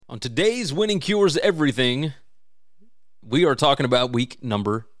On today's Winning Cures Everything, we are talking about week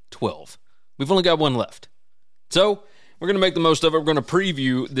number 12. We've only got one left. So, we're going to make the most of it. We're going to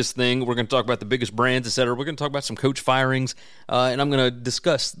preview this thing. We're going to talk about the biggest brands, etc. We're going to talk about some coach firings, and I'm going to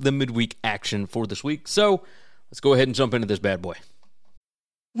discuss the midweek action for this week. So, let's go ahead and jump into this bad boy.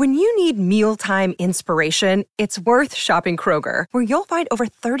 When you need mealtime inspiration, it's worth shopping Kroger, where you'll find over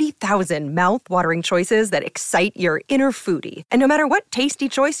 30,000 mouth-watering choices that excite your inner foodie. And no matter what tasty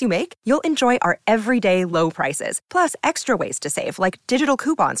choice you make, you'll enjoy our everyday low prices, plus extra ways to save, like digital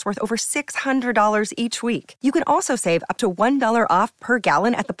coupons worth over $600 each week. You can also save up to $1 off per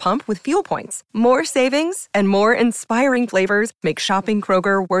gallon at the pump with fuel points. More savings and more inspiring flavors make shopping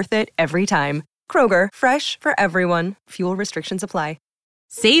Kroger worth it every time. Kroger, fresh for everyone. Fuel restrictions apply.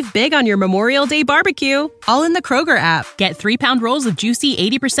 Save big on your Memorial Day barbecue, all in the Kroger app. Get 3-pound rolls of juicy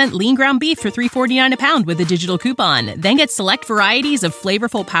 80% lean ground beef for $3.49 a pound with a digital coupon. Then get select varieties of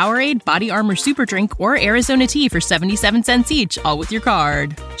flavorful Powerade, Body Armor Super Drink, or Arizona tea for 77 cents each, all with your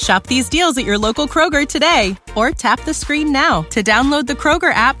card. Shop these deals at your local Kroger today, or tap the screen now to download the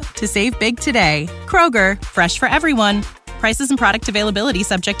Kroger app to save big today. Kroger, fresh for everyone. Prices and product availability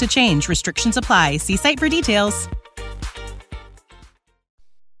subject to change. Restrictions apply. See site for details.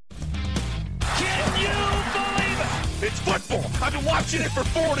 It's football. I've been watching it for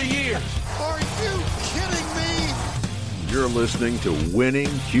 40 years. Are you kidding me? You're listening to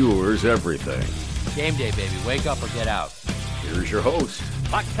Winning Cures Everything. Game day, baby. Wake up or get out. Here's your host,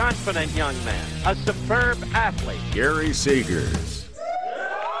 a confident young man, a superb athlete, Gary Seegers.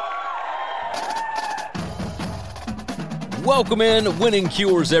 Welcome in, Winning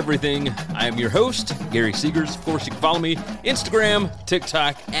Cures Everything. I am your host, Gary Seegers. Of course, you can follow me Instagram,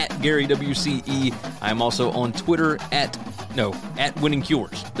 TikTok, at GaryWCE. I am also on Twitter at Winning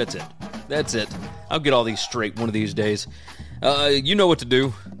Cures. That's it. I'll get all these straight one of these days. You know what to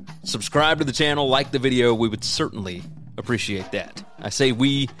do. Subscribe to the channel, like the video. We would certainly appreciate that. I say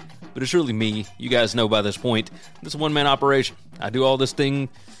we, but it's really me. You guys know by this point, this is a one-man operation. I do all this thing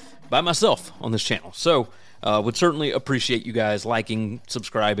by myself on this channel. So, would certainly appreciate you guys liking,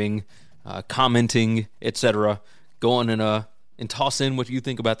 subscribing, commenting, etc. Go on and toss in what you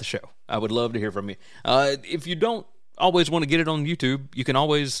think about the show. I would love to hear from you. If you don't always want to get it on YouTube, you can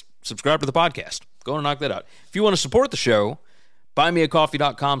always subscribe to the podcast. Go and knock that out. If you want to support the show,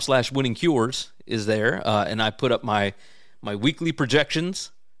 buymeacoffee.com/winningcures is there, and I put up my weekly projections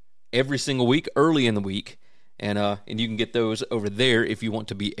every single week, early in the week, and you can get those over there if you want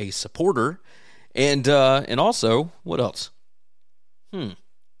to be a supporter. And also, what else?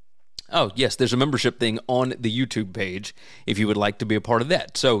 Oh, yes, there's a membership thing on the YouTube page if you would like to be a part of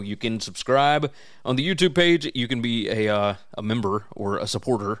that. So you can subscribe on the YouTube page. You can be a member or a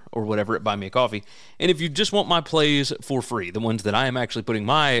supporter or whatever at Buy Me a Coffee. And if you just want my plays for free, the ones that I am actually putting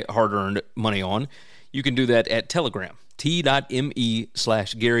my hard-earned money on, you can do that at Telegram,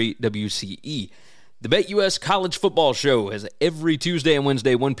 t.me/GaryWCE. The BetUS College Football Show is every Tuesday and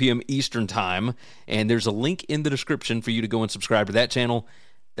Wednesday, 1 p.m. Eastern Time, and there's a link in the description for you to go and subscribe to that channel.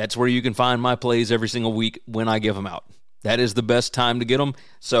 That's where you can find my plays every single week when I give them out. That is the best time to get them,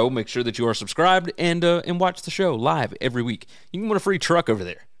 so make sure that you are subscribed and watch the show live every week. You can win a free truck over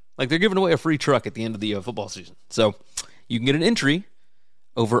there. Like, they're giving away a free truck at the end of the football season. So you can get an entry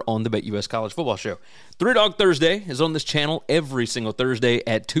over on the BetUS College Football Show. Three Dog Thursday is on this channel every single Thursday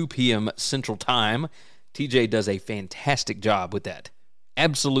at 2 p.m. Central Time. TJ does a fantastic job with that.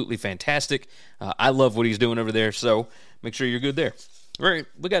 Absolutely fantastic. I love what he's doing over there, so make sure you're good there. All right,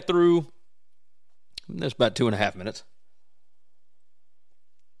 we got through, that's about 2.5 minutes.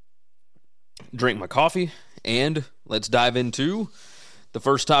 Drink my coffee, and let's dive into the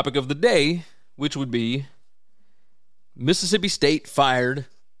first topic of the day, which would be Mississippi State fired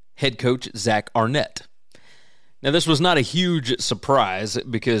head coach Zach Arnett. Now, this was not a huge surprise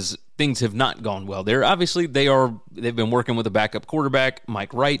because things have not gone well there. Obviously, they've been working with a backup quarterback,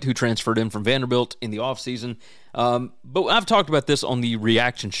 Mike Wright, who transferred in from Vanderbilt in the offseason. But I've talked about this on the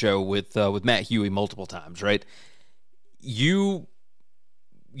reaction show with Matt Huey multiple times, right? You're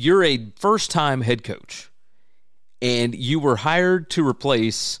a first-time head coach, and you were hired to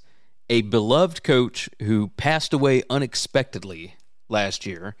replace a beloved coach who passed away unexpectedly last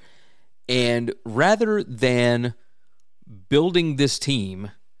year. And rather than building this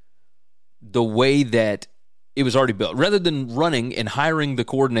team the way that it was already built, rather than running and hiring the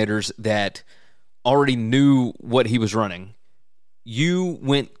coordinators that already knew what he was running, you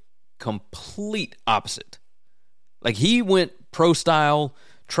went complete opposite. Like, he went pro style,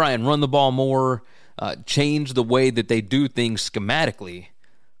 try and run the ball more, change the way that they do things schematically,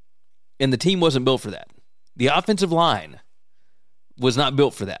 and the team wasn't built for that. The offensive line was not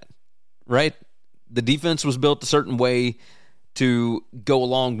built for that, right? The defense was built a certain way to go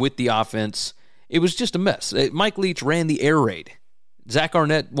along with the offense. It was just a mess. Mike Leach ran the air raid. Zach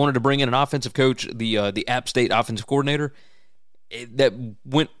Arnett wanted to bring in an offensive coach, the App State offensive coordinator, that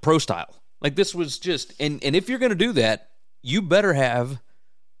went pro style. Like, this was just, and if you're going to do that, you better have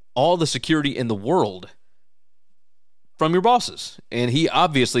all the security in the world from your bosses. And he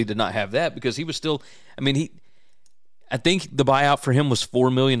obviously did not have that, because he was still, I think the buyout for him was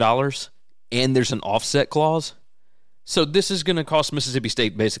 $4 million, and there's an offset clause. So this is going to cost Mississippi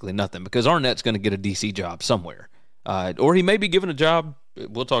State basically nothing, because Arnett's going to get a DC job somewhere. Or he may be given a job.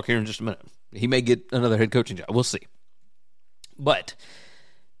 We'll talk here in just a minute. He may get another head coaching job. We'll see. But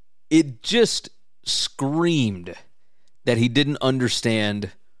it just screamed that he didn't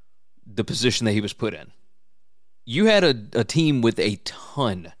understand the position that he was put in. You had a team with a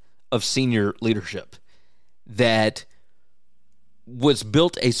ton of senior leadership that was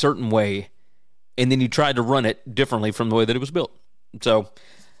built a certain way, and then you tried to run it differently from the way that it was built. So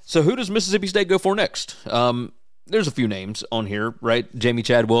who does Mississippi State go for next? There's a few names on here, right? Jamie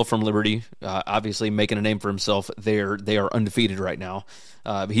Chadwell from Liberty, obviously making a name for himself there. They are undefeated right now.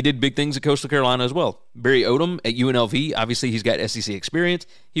 He did big things at Coastal Carolina as well. Barry Odom at UNLV, obviously he's got SEC experience.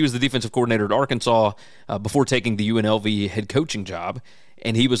 He was the defensive coordinator at Arkansas before taking the UNLV head coaching job,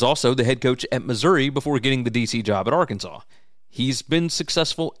 and he was also the head coach at Missouri before getting the DC job at Arkansas. He's been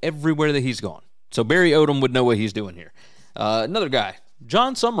successful everywhere that he's gone. So Barry Odom would know what he's doing here. Another guy,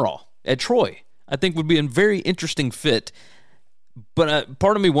 John Summerall at Troy, I think would be a very interesting fit. But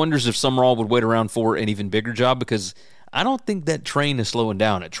part of me wonders if Summerall would wait around for an even bigger job, because I don't think that train is slowing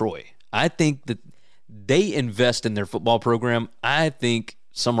down at Troy. I think that they invest in their football program. I think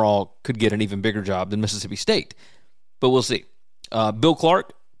Summerall could get an even bigger job than Mississippi State. But we'll see. Bill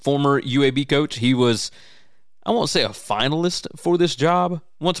Clark, former UAB coach, he was, I won't say a finalist for this job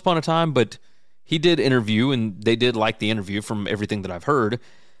once upon a time, but he did interview, and they did like the interview from everything that I've heard.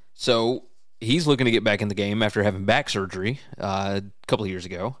 So he's looking to get back in the game after having back surgery a couple of years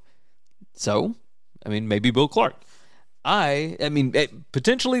ago. So, maybe Bill Clark.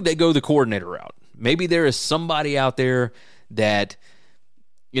 Potentially they go the coordinator route. Maybe there is somebody out there that,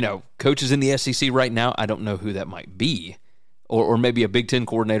 coaches in the SEC right now. I don't know who that might be. Or maybe a Big Ten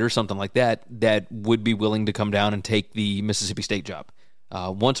coordinator, something like that would be willing to come down and take the Mississippi State job.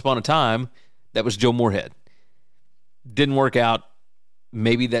 Once upon a time, that was Joe Moorhead. Didn't work out.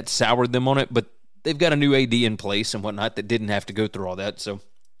 Maybe that soured them on it, but they've got a new AD in place and whatnot that didn't have to go through all that, so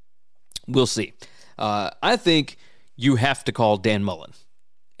we'll see. I think you have to call Dan Mullen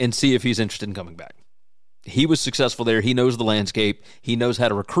and see if he's interested in coming back. He was successful there. He knows the landscape. He knows how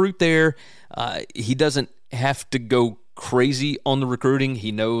to recruit there. He doesn't have to go crazy on the recruiting.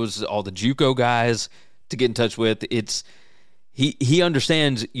 He knows all the JUCO guys to get in touch with. He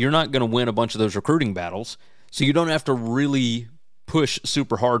understands you're not going to win a bunch of those recruiting battles, so you don't have to really push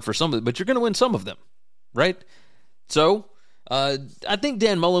super hard for some of it, but you're going to win some of them, right? So I think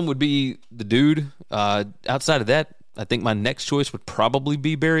Dan Mullen would be the dude. Outside of that, I think my next choice would probably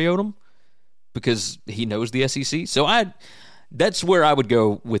be Barry Odom, because he knows the SEC. So that's where I would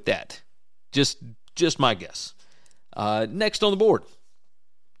go with that. Just my guess. Next on the board,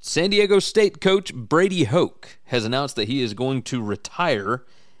 San Diego State coach Brady Hoke has announced that he is going to retire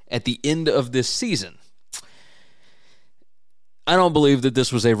at the end of this season. I don't believe that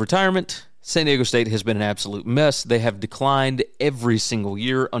this was a retirement. San Diego State has been an absolute mess. They have declined every single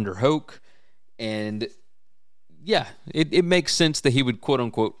year under Hoke. And yeah, it makes sense that he would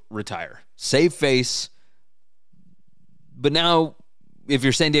quote-unquote retire. Save face. But now, if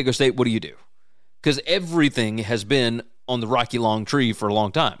you're San Diego State, what do you do? Because everything has been on the Rocky Long tree for a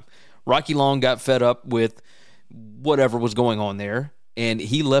long time. Rocky Long got fed up with whatever was going on there, and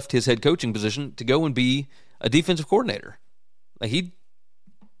he left his head coaching position to go and be a defensive coordinator. Like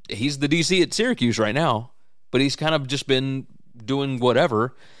he's the DC at Syracuse right now, but he's kind of just been doing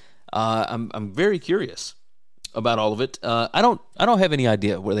whatever. I'm very curious about all of it. I don't have any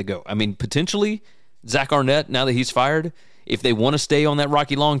idea where they go. Potentially Zach Arnett, now that he's fired, if they want to stay on that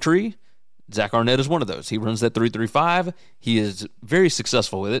Rocky Long tree, Zach Arnett is one of those. He runs that 3-3-5. He is very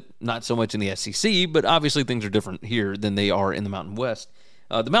successful with it. Not so much in the SEC, but obviously things are different here than they are in the Mountain West.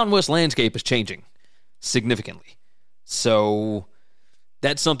 The Mountain West landscape is changing significantly. So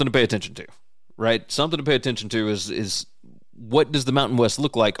that's something to pay attention to, right? Something to pay attention to is what does the Mountain West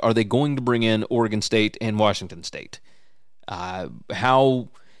look like? Are they going to bring in Oregon State and Washington State? How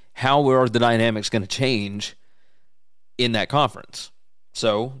are the dynamics going to change in that conference?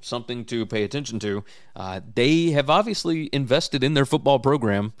 So something to pay attention to. They have obviously invested in their football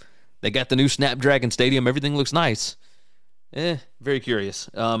program. They got the new Snapdragon Stadium. Everything looks nice. Very curious.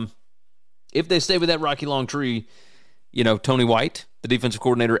 If they stay with that Rocky Long tree, Tony White, the defensive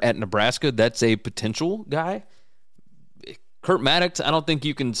coordinator at Nebraska, that's a potential guy. Kurt Maddox, I don't think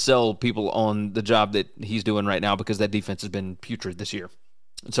you can sell people on the job that he's doing right now because that defense has been putrid this year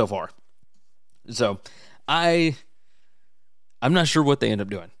so far. So I'm not sure what they end up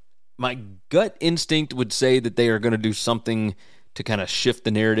doing. My gut instinct would say that they are going to do something to kind of shift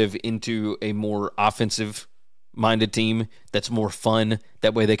the narrative into a more offensive-minded team that's more fun.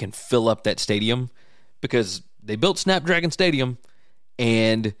 That way they can fill up that stadium because they built Snapdragon Stadium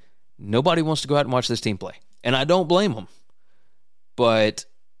and nobody wants to go out and watch this team play. And I don't blame them. But,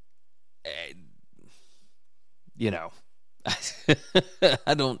 I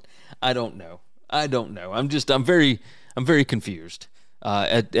don't know. I'm very confused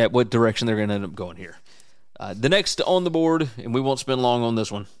at what direction they're going to end up going here. The next on the board, and we won't spend long on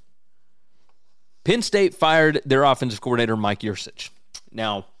this one. Penn State fired their offensive coordinator, Mike Yurcich.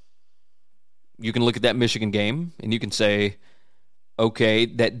 Now, you can look at that Michigan game, and you can say, okay,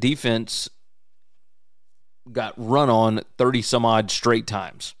 that defense got run on 30-some-odd straight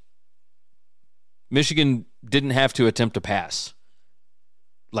times. Michigan didn't have to attempt to pass,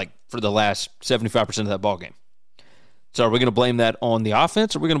 for the last 75% of that ball game. So are we going to blame that on the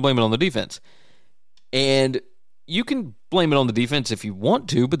offense, or are we going to blame it on the defense? And you can blame it on the defense if you want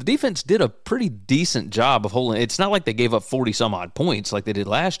to, but the defense did a pretty decent job of holding. It's not like they gave up 40-some-odd points like they did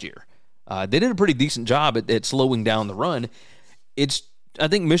last year. They did a pretty decent job at slowing down the run. I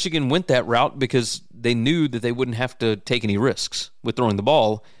think Michigan went that route because they knew that they wouldn't have to take any risks with throwing the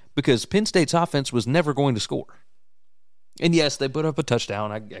ball because Penn State's offense was never going to score. And yes, they put up a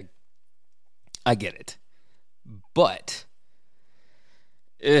touchdown. I get it. But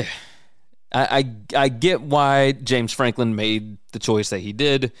I get why James Franklin made the choice that he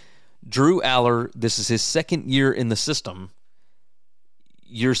did. Drew Aller, this is his second year in the system.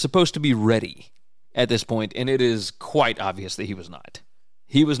 You're supposed to be ready at this point, and it is quite obvious that he was not.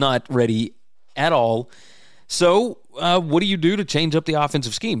 He was not ready at all. So what do you do to change up the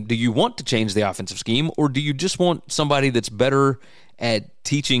offensive scheme? Do you want to change the offensive scheme, or do you just want somebody that's better at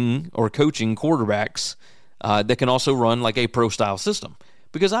teaching or coaching quarterbacks that can also run like a pro-style system?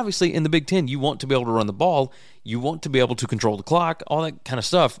 Because obviously in the Big Ten, you want to be able to run the ball. You want to be able to control the clock, all that kind of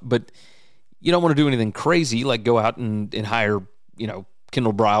stuff. But you don't want to do anything crazy like go out and hire,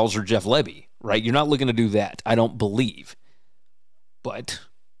 Kendall Briles or Jeff Lebby, right? You're not looking to do that, I don't believe. But,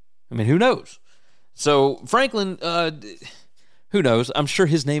 who knows? So Franklin, who knows? I'm sure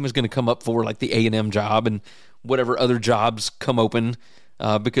his name is going to come up for the A&M job and whatever other jobs come open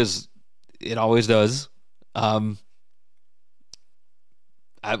because it always does. We'll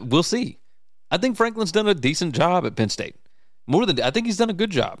see. I think Franklin's done a decent job at Penn State. I think he's done a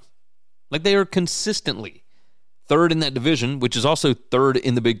good job. They are consistently third in that division, which is also third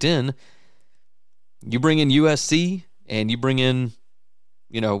in the Big Ten. You bring in USC and you bring in,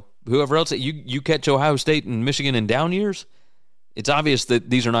 whoever else. You catch Ohio State and Michigan in down years. It's obvious that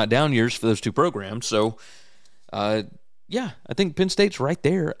these are not down years for those two programs. So, I think Penn State's right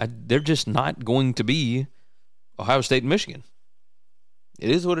there. They're just not going to be Ohio State and Michigan. It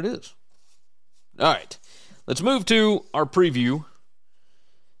is what it is. All right, let's move to our preview,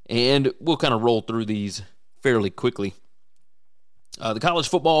 and we'll kind of roll through these fairly quickly. The college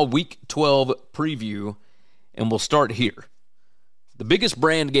football Week 12 preview, and we'll start here. The biggest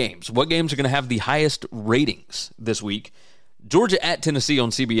brand games. What games are going to have the highest ratings this week? Georgia at Tennessee on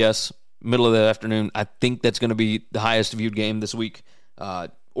CBS, middle of the afternoon. I think that's going to be the highest viewed game this week.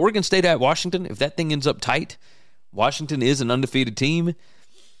 Oregon State at Washington. If that thing ends up tight, Washington is an undefeated team.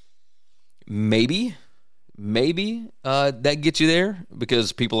 Maybe that gets you there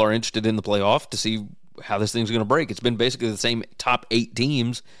because people are interested in the playoff to see how this thing's going to break. It's been basically the same top 8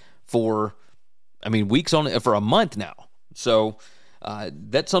 teams for, weeks on it for a month now. So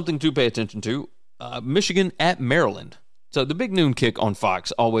that's something to pay attention to. Michigan at Maryland. So the big noon kick on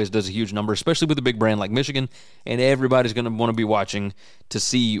Fox always does a huge number, especially with a big brand like Michigan, and everybody's going to want to be watching to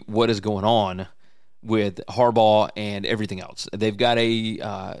see what is going on with Harbaugh and everything else. They've got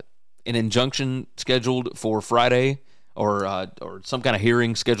an injunction scheduled for Friday or some kind of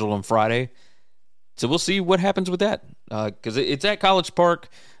hearing scheduled on Friday. So we'll see what happens with that because it's at College Park.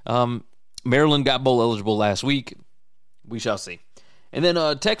 Maryland got bowl eligible last week. We shall see. And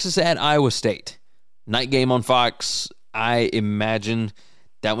then Texas at Iowa State. Night game on Fox. I imagine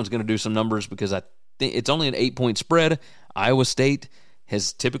that one's going to do some numbers because I think it's only an 8-point spread. Iowa State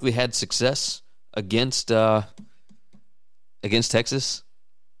has typically had success against Texas.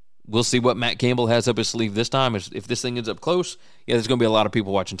 We'll see what Matt Campbell has up his sleeve this time. If this thing ends up close, there's going to be a lot of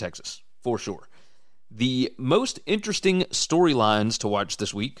people watching Texas, for sure. The most interesting storylines to watch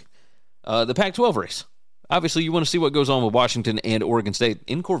this week, the Pac-12 race. Obviously, you want to see what goes on with Washington and Oregon State.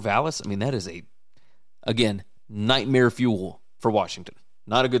 In Corvallis, I mean, that is again, nightmare fuel for Washington.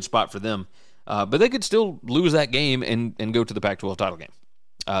 Not a good spot for them. But they could still lose that game and go to the Pac-12 title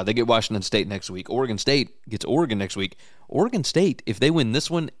game. They get Washington State next week. Oregon State gets Oregon next week. Oregon State, if they win this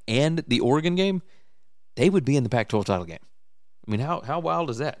one and the Oregon game, they would be in the Pac-12 title game. I mean, how wild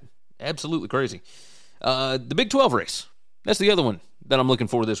is that? Absolutely crazy. The Big 12 race. That's the other one that I'm looking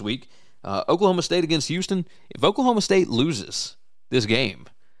for this week. Oklahoma State against Houston. If Oklahoma State loses this game,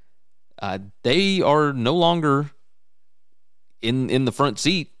 they are no longer in the front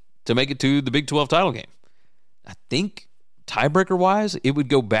seat to make it to the Big 12 title game. I think tiebreaker-wise, it would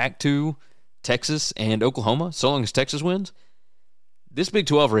go back to Texas and Oklahoma, so long as Texas wins. This Big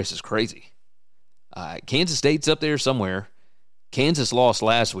 12 race is crazy. Kansas State's up there somewhere. Kansas lost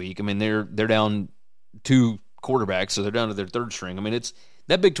last week. I mean, they're down 2 quarterbacks, so they're down to their third string. I mean,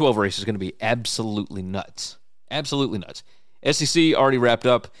 that Big 12 race is going to be absolutely nuts. Absolutely nuts. SEC already wrapped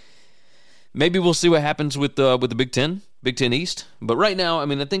up. Maybe we'll see what happens with the Big Ten East. But right now, I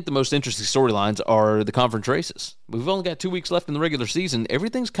mean, I think the most interesting storylines are the conference races. We've only got 2 weeks left in the regular season.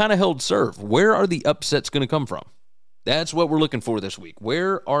 Everything's kind of held serve. Where are the upsets going to come from? That's what we're looking for this week.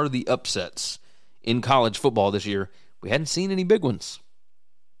 Where are the upsets in college football this year? We hadn't seen any big ones.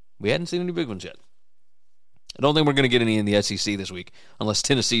 We hadn't seen any big ones yet. I don't think we're going to get any in the SEC this week unless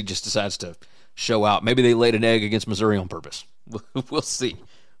Tennessee just decides to show out. Maybe they laid an egg against Missouri on purpose. We'll see.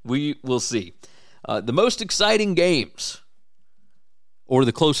 We will see. The most exciting games or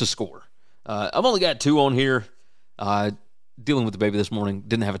the closest score. I've only got 2 on here. Dealing with the baby this morning.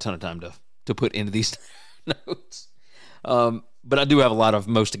 Didn't have a ton of time to put into these notes. But I do have a lot of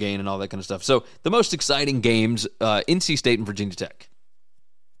most to gain and all that kind of stuff. So the most exciting games, NC State and Virginia Tech.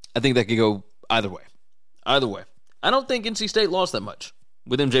 I think that could go either way. Either way. I don't think NC State lost that much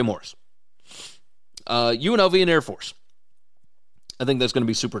with MJ Morris. UNLV and Air Force. I think that's going to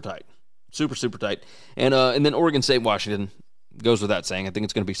be super tight. Super, super tight. And then Oregon State, Washington goes without saying. I think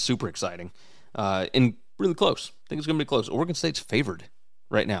it's going to be super exciting and really close. I think it's going to be close. Oregon State's favored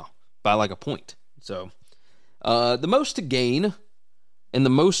right now by like a point. So the most to gain and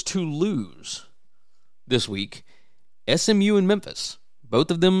the most to lose this week, SMU and Memphis. Both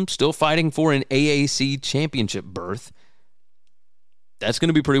of them still fighting for an AAC championship berth. That's going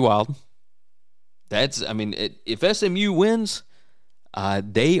to be pretty wild. If SMU wins,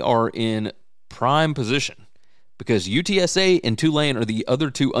 they are in prime position because UTSA and Tulane are the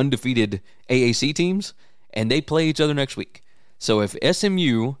other 2 undefeated AAC teams, and they play each other next week. So if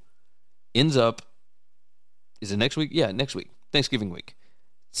SMU ends up, is it next week? Yeah, next week, Thanksgiving week.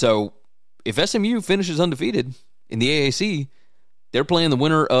 So if SMU finishes undefeated in the AAC, they're playing the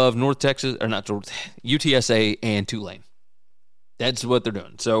winner of UTSA and Tulane. That's what they're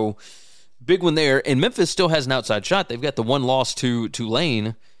doing. So big one there. And Memphis still has an outside shot. They've got the 1 loss to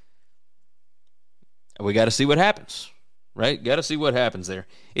Tulane. We got to see what happens, right? Got to see what happens there.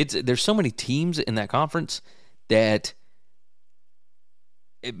 There's so many teams in that conference that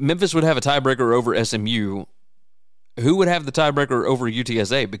Memphis would have a tiebreaker over SMU. Who would have the tiebreaker over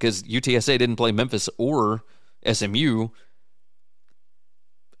UTSA? Because UTSA didn't play Memphis or SMU.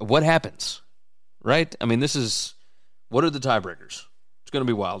 What happens, right? I mean, what are the tiebreakers? It's going to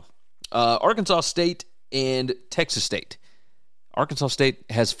be wild. Arkansas State and Texas State. Arkansas State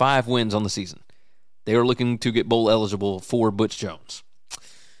has 5 wins on the season. They are looking to get bowl eligible for Butch Jones.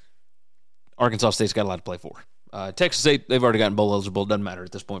 Arkansas State's got a lot to play for. Texas State, they've already gotten bowl eligible. Doesn't matter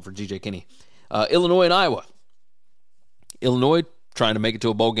at this point for G.J. Kinney. Illinois and Iowa. Illinois trying to make it to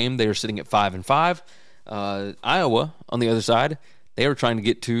a bowl game. They are sitting at 5-5. Iowa, on the other side, they are trying to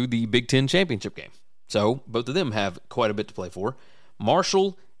get to the Big Ten championship game. So both of them have quite a bit to play for.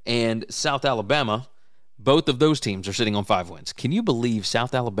 Marshall and South Alabama, both of those teams are sitting on 5 wins. Can you believe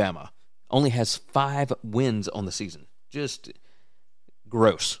South Alabama only has 5 wins on the season? Just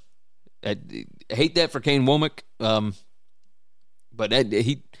gross. I hate that for Kane Womack, but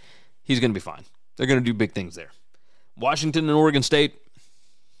he's going to be fine. They're going to do big things there. Washington and Oregon State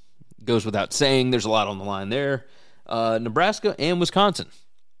goes without saying. There's a lot on the line there. Nebraska and Wisconsin,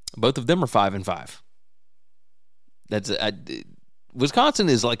 both of them are 5-5. Wisconsin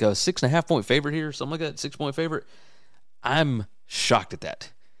is like a 6.5 point favorite here, something like that, 6 point favorite. I'm shocked at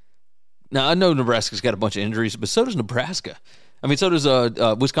that. Now I know Nebraska's got a bunch of injuries, but so does Nebraska. I mean, so does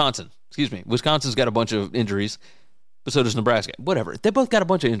Wisconsin. Excuse me, Wisconsin's got a bunch of injuries, but so does Nebraska. Whatever, they both got a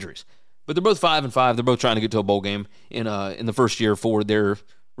bunch of injuries, but they're both 5-5. They're both trying to get to a bowl game in the first year for their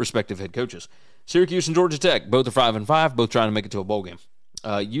respective head coaches. Syracuse and Georgia Tech, both are 5-5, both trying to make it to a bowl game.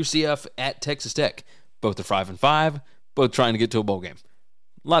 UCF at Texas Tech, Both are 5-5. Both trying to get to a bowl game.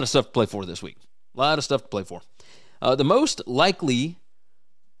 A lot of stuff to play for this week. The most likely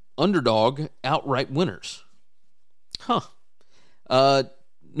underdog outright winners.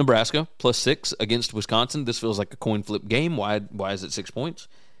 Nebraska +6 against Wisconsin. This feels like a coin flip game. Why is it 6 points?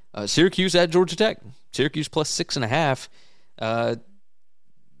 Syracuse at Georgia Tech. Syracuse +6.5.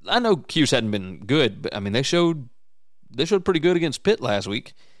 I know Cuse hadn't been good, but I mean they showed pretty good against Pitt last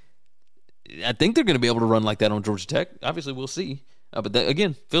week. I think they're going to be able to run like that on Georgia Tech. Obviously, we'll see. But that,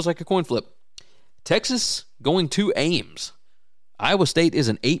 again, feels like a coin flip. Texas going to Ames. Iowa State is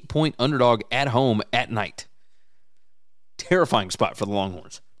an 8-point underdog at home at night. Terrifying spot for the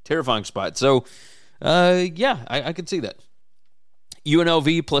Longhorns. Terrifying spot. So, I could see that.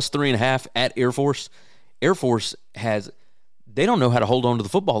 UNLV +3.5 at Air Force. Air Force they don't know how to hold on to the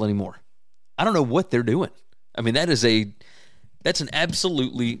football anymore. I don't know what they're doing. I mean, that's an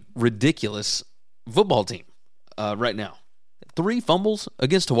absolutely ridiculous football team right now. 3 fumbles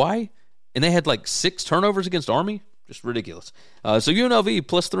against Hawaii, and they had like 6 turnovers against Army. Just ridiculous. So UNLV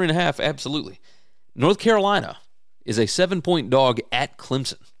 +3.5, absolutely. North Carolina is a 7-point dog at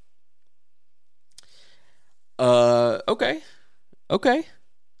Clemson. Okay.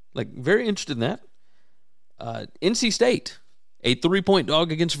 Like, very interested in that. NC State, a 3-point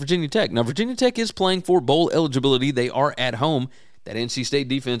dog against Virginia Tech. Now, Virginia Tech is playing for bowl eligibility. They are at home. That NC State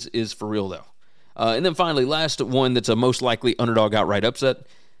defense is for real, though. And then finally, last one that's a most likely underdog outright upset,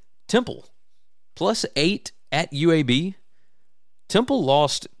 Temple, +8 at UAB. Temple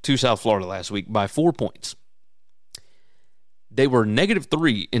lost to South Florida last week by 4 points. They were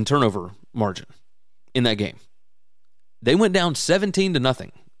 -3 in turnover margin in that game. They went down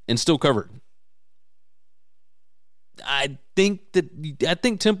 17-0 and still covered. I think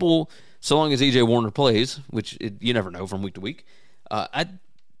Temple, so long as E.J. Warner plays, which you never know from week to week,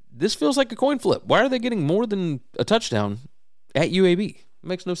 this feels like a coin flip. Why are they getting more than a touchdown at UAB? It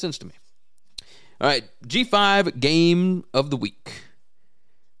makes no sense to me. All right, G5 game of the week.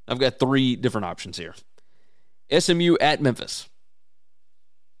 I've got 3 different options here. SMU at Memphis.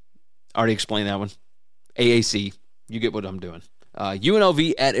 Already explained that one. AAC. You get what I'm doing.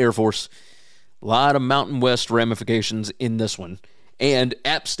 UNLV at Air Force. A lot of Mountain West ramifications in this one. And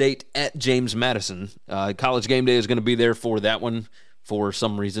App State at James Madison. College Game Day is going to be there for that one for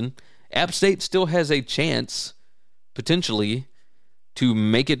some reason. App State still has a chance, potentially, to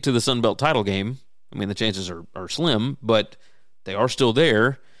make it to the Sun Belt title game. I mean, the chances are slim, but they are still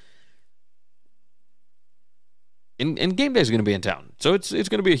there. And Game Day is going to be in town. So it's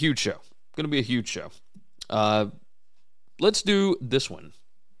going to be a huge show. Let's do this one.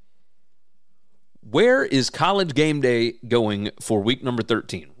 Where is College Game Day going for week number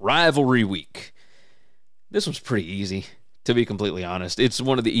 13? Rivalry week. This one's pretty easy, to be completely honest. It's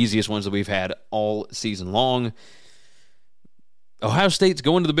one of the easiest ones that we've had all season long. Ohio State's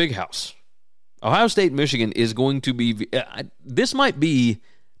going to the Big House. Ohio State, Michigan is going to be... this might be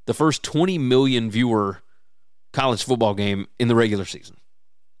the first 20 million viewer college football game in the regular season.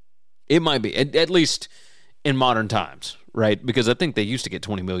 It might be, at least in modern times, right? Because I think they used to get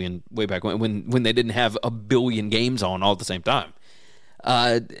 20 million way back when they didn't have a billion games on all at the same time.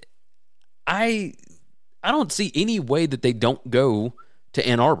 I don't see any way that they don't go to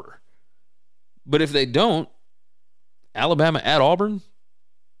Ann Arbor. But if they don't, Alabama at Auburn,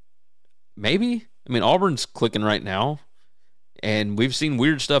 maybe. I mean, Auburn's clicking right now, and we've seen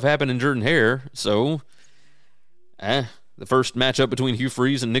weird stuff happen in Jordan-Hare, so the first matchup between Hugh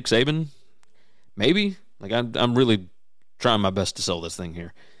Freeze and Nick Saban, maybe. Like, I'm really trying my best to sell this thing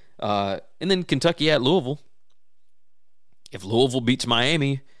here. And then Kentucky at Louisville. If Louisville beats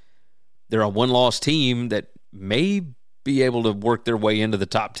Miami, they're a one-loss team that may be able to work their way into the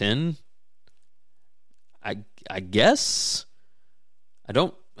top 10. I guess. I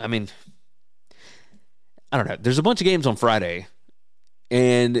don't know. There's a bunch of games on Friday,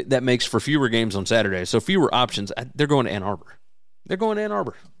 and that makes for fewer games on Saturday. So fewer options. They're going to Ann Arbor.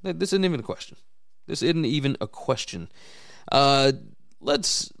 This isn't even a question. Let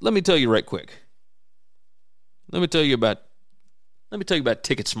me tell you right quick. Let me tell you about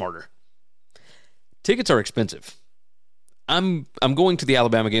Ticket Smarter. Tickets are expensive. I'm going to the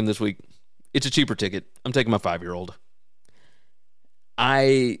Alabama game this week. It's a cheaper ticket. I'm taking my 5-year-old.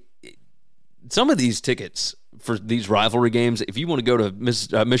 Some of these tickets for these rivalry games, if you want to go to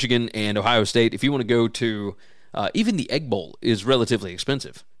Michigan and Ohio State, if you want to go to even the Egg Bowl is relatively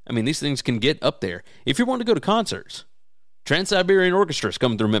expensive. I mean, these things can get up there. If you want to go to concerts, Trans-Siberian Orchestra is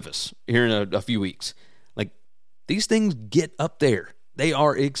coming through Memphis here in a few weeks. Like, these things get up there. They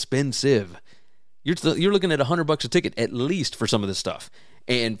are expensive. You're looking at $100 a ticket at least for some of this stuff.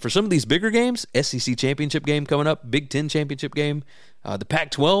 And for some of these bigger games, SEC championship game coming up, Big Ten championship game, the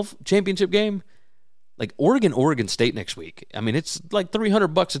Pac-12 championship game, like Oregon State next week. I mean, it's like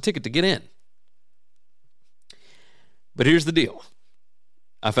 $300 a ticket to get in. But here's the deal.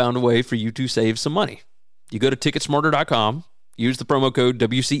 I found a way for you to save some money. You go to ticketsmarter.com, use the promo code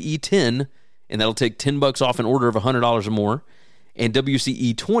WCE10, and that'll take $10 off an order of $100 or more. And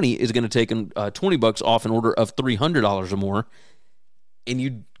WCE20 is going to take $20 off an order of $300 or more. And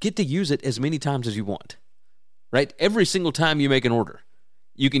you get to use it as many times as you want, right? Every single time you make an order,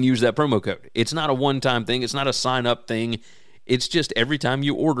 you can use that promo code. It's not a one-time thing. It's not a sign-up thing. It's just every time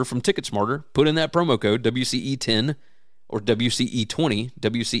you order from TicketSmarter, put in that promo code, WCE10 or WCE20,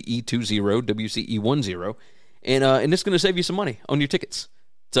 WCE20, WCE10, and it's going to save you some money on your tickets.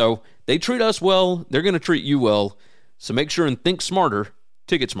 So they treat us well. They're going to treat you well. So make sure and think smarter.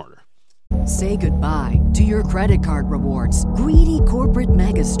 TicketSmarter. Say goodbye to your credit card rewards. Greedy corporate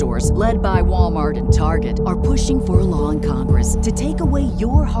mega stores, led by Walmart and Target, are pushing for a law in Congress to take away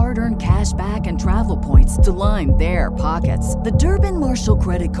your hard-earned cash back and travel points to line their pockets. The Durbin-Marshall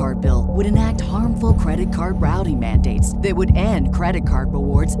credit card bill would enact harmful credit card routing mandates that would end credit card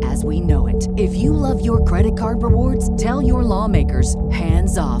rewards as we know it. If you love your credit card rewards, tell your lawmakers,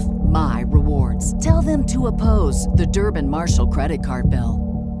 hands off my rewards. Tell them to oppose the Durbin-Marshall credit card bill.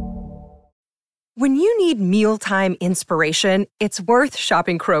 When you need mealtime inspiration, it's worth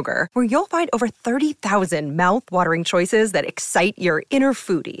shopping Kroger, where you'll find over 30,000 mouth-watering choices that excite your inner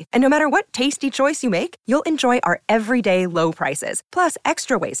foodie. And no matter what tasty choice you make, you'll enjoy our everyday low prices, plus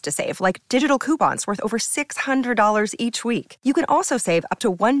extra ways to save, like digital coupons worth over $600 each week. You can also save up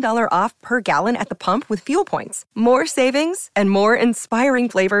to $1 off per gallon at the pump with fuel points. More savings and more inspiring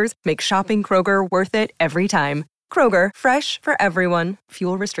flavors make shopping Kroger worth it every time. Kroger, fresh for everyone.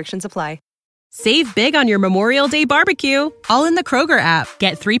 Fuel restrictions apply. Save big on your Memorial Day barbecue, all in the Kroger app.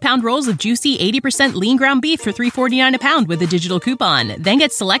 Get 3-pound rolls of juicy 80% lean ground beef for $3.49 a pound with a digital coupon. Then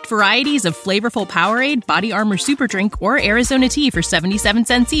get select varieties of flavorful Powerade, Body Armor Super Drink, or Arizona tea for 77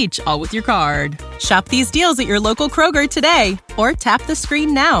 cents each, all with your card. Shop these deals at your local Kroger today, or tap the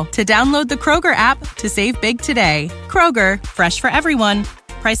screen now to download the Kroger app to save big today. Kroger, fresh for everyone.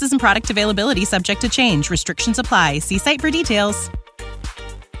 Prices and product availability subject to change. Restrictions apply. See site for details.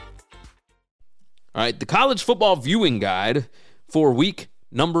 All right, the college football viewing guide for week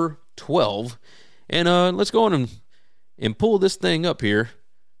number 12. And let's go on and pull this thing up here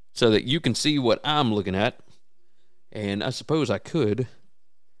so that you can see what I'm looking at. And I suppose I could.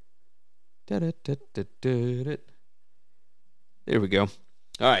 There we go. All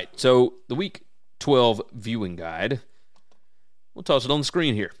right, so the week 12 viewing guide. We'll toss it on the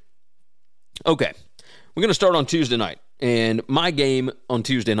screen here. Okay, we're going to start on Tuesday night. And my game on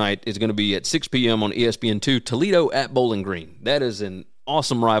Tuesday night is going to be at 6 p.m. on ESPN2, Toledo at Bowling Green. That is an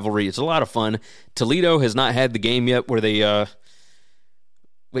awesome rivalry. It's a lot of fun. Toledo has not had the game yet where they,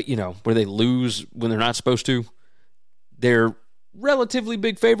 where they lose when they're not supposed to. They're relatively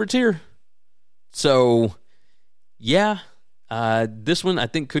big favorites here. So, yeah, this one I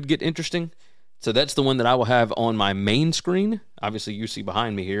think could get interesting. So that's the one that I will have on my main screen. Obviously, you see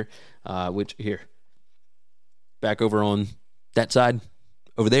behind me here, back over on that side,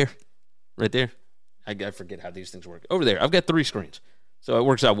 over there, right there. I forget how these things work. Over there, I've got 3 screens, so it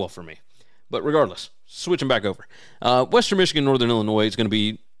works out well for me. But regardless, switching back over. Western Michigan, Northern Illinois is going to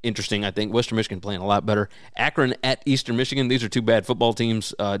be interesting, I think. Western Michigan playing a lot better. Akron at Eastern Michigan. These are 2 bad football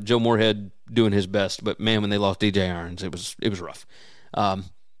teams. Joe Moorhead doing his best, but man, when they lost DJ Irons, it was rough.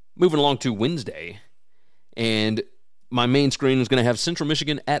 Moving along to Wednesday, and my main screen is going to have Central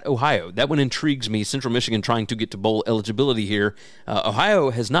Michigan at Ohio. That one intrigues me. Central Michigan trying to get to bowl eligibility here. Ohio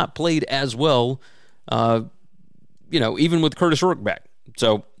has not played as well, even with Curtis Rourke back.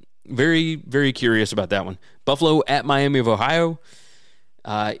 So very, very curious about that one. Buffalo at Miami of Ohio.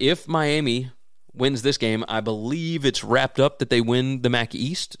 If Miami wins this game, I believe it's wrapped up that they win the MAC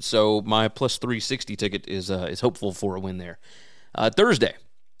East. So my plus 360 ticket is hopeful for a win there. Thursday,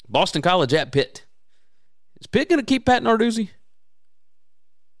 Boston College at Pitt. Is Pitt going to keep Pat Narduzzi?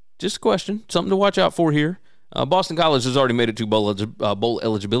 Just a question. Something to watch out for here. Boston College has already made it to bowl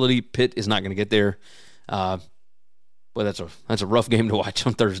eligibility. Pitt is not going to get there. But that's a rough game to watch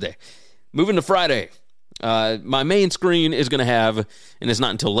on Thursday. Moving to Friday. My main screen is going to have, and it's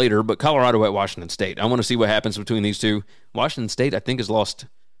not until later, but Colorado at Washington State. I want to see what happens between these two. Washington State, I think, has lost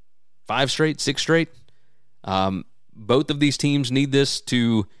 6 straight. Both of these teams need this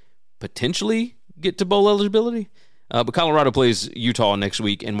to potentially get to bowl eligibility. But Colorado plays Utah next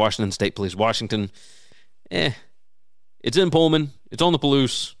week, and Washington State plays Washington. It's in Pullman. It's on the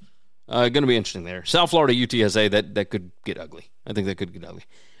Palouse. Going to be interesting there. South Florida, UTSA, that could get ugly. I think that could get ugly.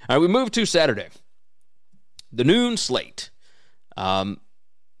 All right, we move to Saturday. The noon slate.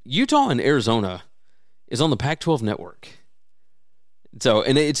 Utah and Arizona is on the Pac-12 network. So,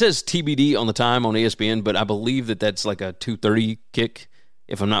 and it says TBD on the time on ESPN, but I believe that's like a 2:30 kick,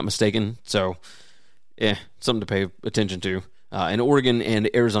 if I'm not mistaken. So, something to pay attention to. And Oregon and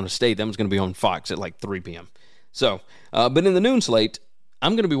Arizona State, that one's going to be on Fox at like 3 p.m. So, but in the noon slate,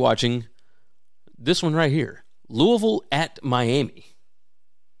 I'm going to be watching this one right here. Louisville at Miami.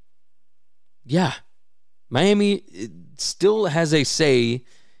 Yeah. Miami still has a say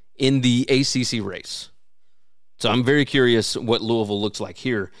in the ACC race. So I'm very curious what Louisville looks like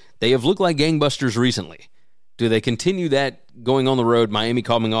here. They have looked like gangbusters recently. Do they continue that going on the road? Miami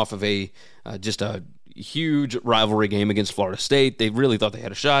coming off of just a huge rivalry game against Florida State. They really thought they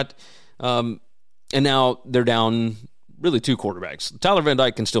had a shot. And now they're down really 2 quarterbacks. Tyler Van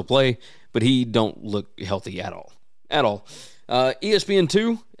Dyke can still play, but he don't look healthy at all. At all. ESPN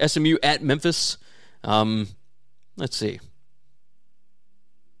 2, SMU at Memphis. Let's see.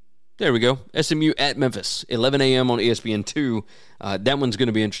 There we go. SMU at Memphis, 11 a.m. on ESPN 2. That one's going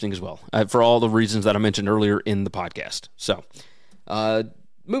to be interesting as well, for all the reasons that I mentioned earlier in the podcast. So,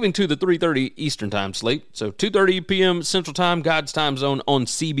 moving to the 3:30 Eastern time slate. So, 2:30 p.m. Central Time, God's time zone on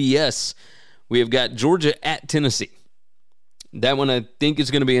CBS. We have got Georgia at Tennessee. That one I think is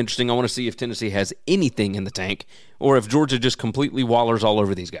going to be interesting. I want to see if Tennessee has anything in the tank or if Georgia just completely wallers all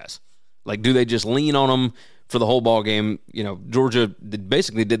over these guys. Like, do they just lean on them for the whole ball game? You know, Georgia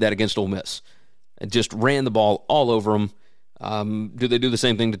basically did that against Ole Miss. It just ran the ball all over them. Do they do the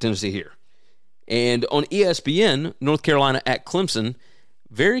same thing to Tennessee here? And on ESPN, North Carolina at Clemson.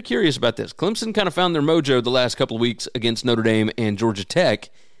 Very curious about this. Clemson kind of found their mojo the last couple of weeks against Notre Dame and Georgia Tech.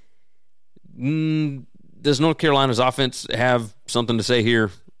 Does North Carolina's offense have something to say here?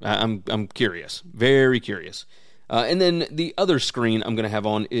 I'm curious. Very curious. And then the other screen I'm going to have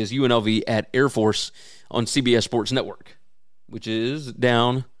on is UNLV at Air Force on CBS Sports Network, which is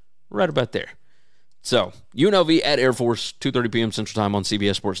down right about there. So, UNLV at Air Force, 2:30 p.m. Central Time on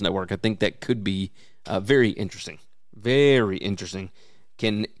CBS Sports Network. I think that could be very interesting. Very interesting.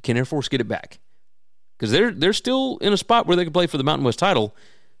 Can Air Force get it back? Because they're still in a spot where they can play for the Mountain West title.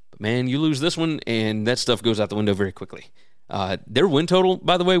 But, man, you lose this one, and that stuff goes out the window very quickly. Their win total,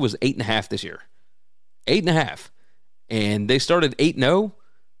 by the way, was 8.5 this year. 8.5. And they started 8-0.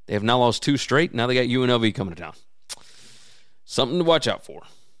 They have now lost 2 straight. Now they got UNLV coming to town. Something to watch out for.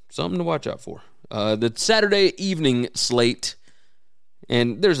 Something to watch out for. The Saturday evening slate,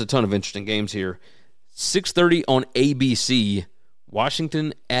 and there's a ton of interesting games here. 6:30 on ABC,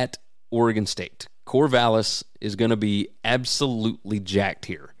 Washington at Oregon State. Corvallis is going to be absolutely jacked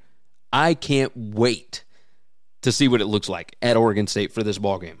here. I can't wait to see what it looks like at Oregon State for this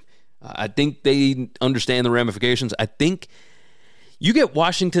ballgame. I think they understand the ramifications. I think you get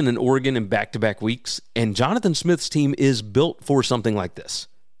Washington and Oregon in back-to-back weeks, and Jonathan Smith's team is built for something like this.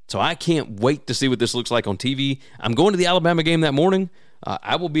 So I can't wait to see what this looks like on TV. I'm going to the Alabama game that morning.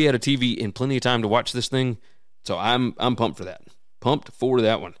 I will be at a TV in plenty of time to watch this thing, so I'm pumped for that. Pumped for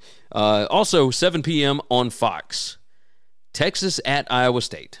that one. Also, 7 p.m. on Fox. Texas at Iowa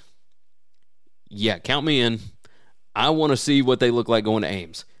State. Yeah, count me in. I want to see what they look like going to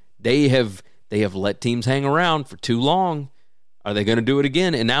Ames. They have let teams hang around for too long. Are they going to do it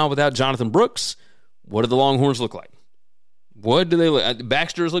again? And now without Jonathan Brooks, what do the Longhorns look like? What do they look?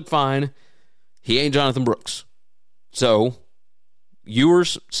 Baxter's look fine. He ain't Jonathan Brooks. So,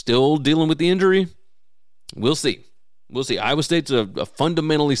 Ewers still dealing with the injury. We'll see. We'll see. Iowa State's a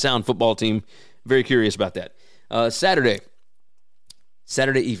fundamentally sound football team. Very curious about that. Saturday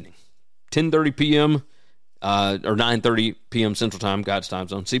evening, 10:30 p.m., or 9:30 p.m. Central Time, God's time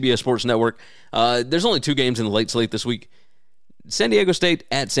zone, CBS Sports Network. There's only 2 games in the late slate this week. San Diego State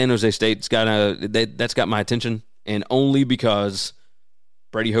at San Jose State. That's got my attention, and only because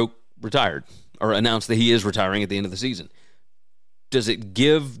Brady Hoke retired or announced that he is retiring at the end of the season. Does it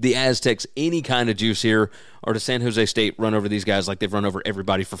give the Aztecs any kind of juice here, or does San Jose State run over these guys like they've run over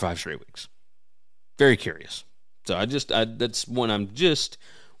everybody for 5 straight weeks? Very curious. So that's one I'm just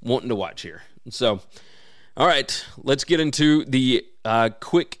wanting to watch here. So, all right, let's get into the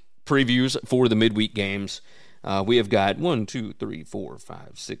quick previews for the midweek games. We have got 1, 2, 3, 4,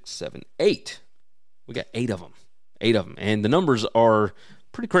 5, 6, 7, 8. We got 8 of them. 8 of them. And the numbers are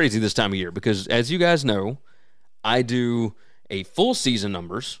pretty crazy this time of year because, as you guys know, I do a full season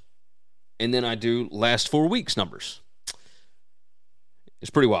numbers, and then I do last 4 weeks numbers. It's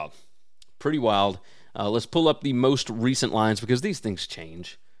pretty wild. Pretty wild. Let's pull up the most recent lines because these things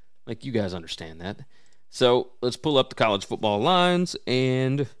change. Like, you guys understand that. So let's pull up the college football lines,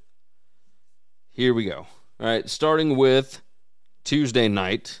 and Here we go. All right, starting with Tuesday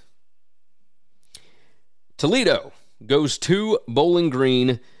night. Toledo goes to Bowling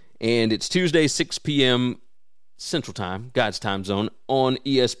Green, and it's Tuesday, 6 p.m. Central Time, God's time zone, on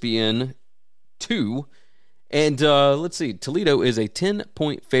ESPN 2. And let's see, Toledo is a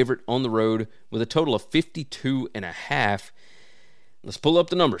 10-point favorite on the road with a total of 52.5. Let's pull up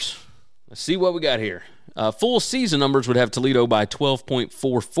the numbers. Let's see what we got here. Full season numbers would have Toledo by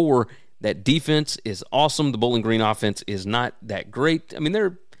 12.44. That defense is awesome. The Bowling Green offense is not that great. I mean,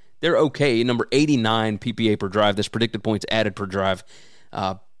 they're okay. Number 89 PPA per drive. That's predicted points added per drive.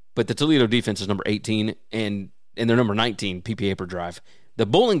 But the Toledo defense is number 18, and they're number 19 PPA per drive. The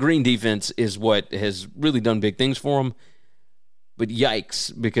Bowling Green defense is what has really done big things for them. But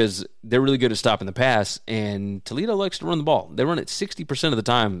yikes, because they're really good at stopping the pass, and Toledo likes to run the ball. They run it 60% of the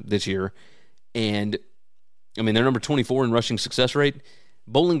time this year, and, I mean, they're number 24 in rushing success rate.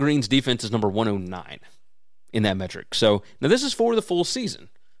 Bowling Green's defense is number 109 in that metric. So, now this is for the full season,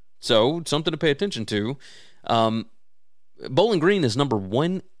 so something to pay attention to. Bowling Green is number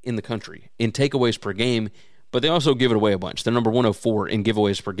 1 in the country in takeaways per game, but they also give it away a bunch. They're number 104 in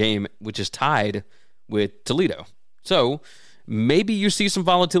giveaways per game, which is tied with Toledo. So, maybe you see some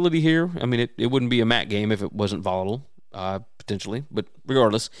volatility here. I mean, it wouldn't be a MAC game if it wasn't volatile, potentially, but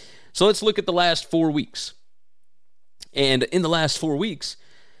regardless. So let's look at the last 4 weeks. And in the last 4 weeks,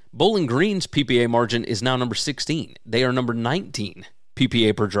 Bowling Green's PPA margin is now number 16. They are number 19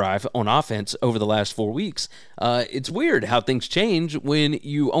 PPA per drive on offense over the last 4 weeks. It's weird how things change when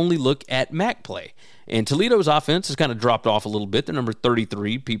you only look at MAC play. And Toledo's offense has kind of dropped off a little bit. They're number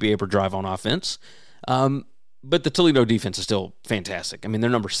 33 PPA per drive on offense. But the Toledo defense is still fantastic. I mean, they're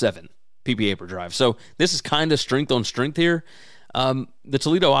number 7 PPA per drive. So this is kind of strength on strength here. The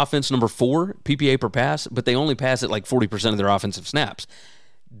Toledo offense, number 4 PPA per pass, but they only pass it like 40% of their offensive snaps.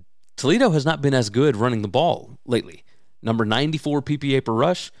 Toledo has not been as good running the ball lately. Number 94 PPA per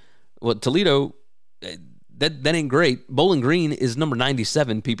rush. Well, Toledo, that ain't great. Bowling Green is number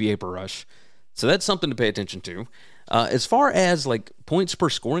 97 PPA per rush. So that's something to pay attention to. As far as like points per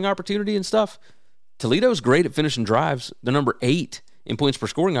scoring opportunity and stuff, Toledo's great at finishing drives. They're number 8 in points per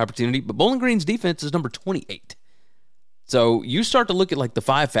scoring opportunity, but Bowling Green's defense is number 28. So you start to look at like the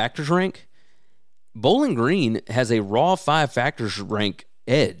 5 factors rank. Bowling Green has a raw 5 factors rank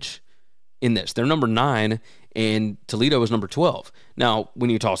edge in this. They're number 9, and Toledo is number 12. Now, when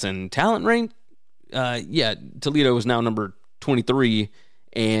you toss in talent rank, Toledo is now number 23,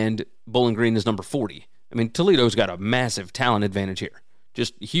 and Bowling Green is number 40. I mean, Toledo's got a massive talent advantage here.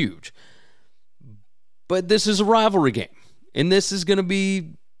 Just huge. But this is a rivalry game, and this is going to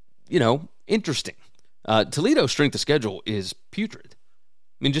be, interesting. Toledo's strength of schedule is putrid.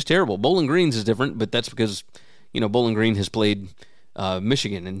 I mean, just terrible. Bowling Green's is different, but that's because, Bowling Green has played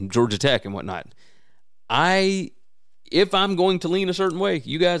Michigan and Georgia Tech and whatnot. If I'm going to lean a certain way,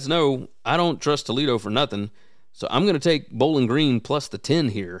 you guys know I don't trust Toledo for nothing, so I'm going to take Bowling Green plus the 10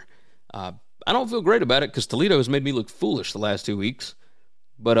 here. I don't feel great about it because Toledo has made me look foolish the last 2 weeks,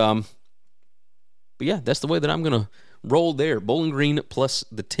 but yeah, that's the way that I'm going to roll there. Bowling Green plus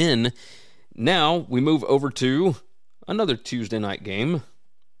the 10. Now we move over to another Tuesday night game.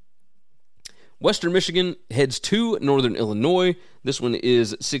 Western Michigan heads to Northern Illinois. This one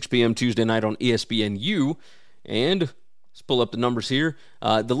is 6 p.m. Tuesday night on ESPNU. And let's pull up the numbers here.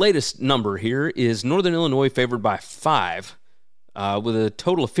 The latest number here is Northern Illinois favored by 5 with a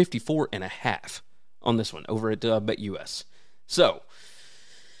total of 54.5 on this one over at BetUS. So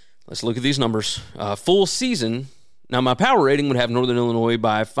let's look at these numbers. Full season. Now, my power rating would have Northern Illinois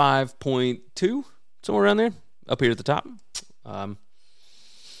by 5.2, somewhere around there, up here at the top.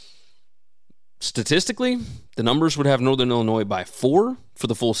 Statistically, the numbers would have Northern Illinois by 4 for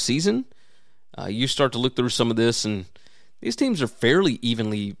the full season. You start to look through some of this, and these teams are fairly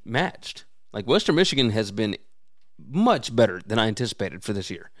evenly matched. Like, Western Michigan has been much better than I anticipated for this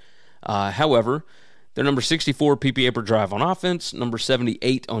year. However, they're number 64 PPA per drive on offense, number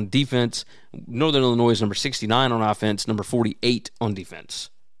 78 on defense. Northern Illinois is number 69 on offense, number 48 on defense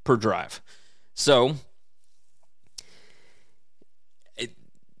per drive. So,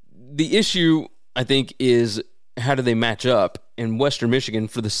 the issue, I think, is how do they match up? And Western Michigan,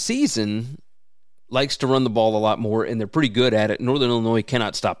 for the season, likes to run the ball a lot more, and they're pretty good at it. Northern Illinois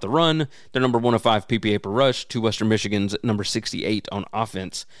cannot stop the run. They're number 105 PPA per rush to Western Michigan's number 68 on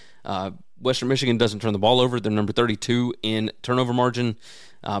offense. Western Michigan doesn't turn the ball over. They're number 32 in turnover margin.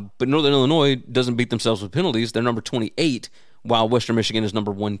 But Northern Illinois doesn't beat themselves with penalties. They're number 28, while Western Michigan is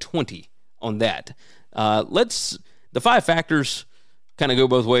number 120 on that. The 5 factors kind of go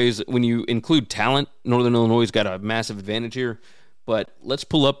both ways. When you include talent, Northern Illinois has got a massive advantage here. But let's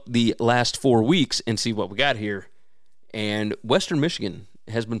pull up the last 4 weeks and see what we got here. And Western Michigan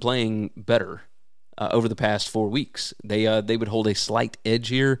has been playing better over the past 4 weeks. They would hold a slight edge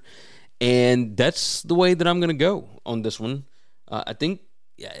here, and that's the way that I'm going to go on this one. I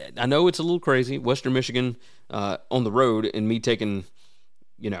know it's a little crazy. Western Michigan on the road, and me taking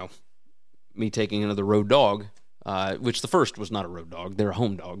another road dog, which the first was not a road dog. They're a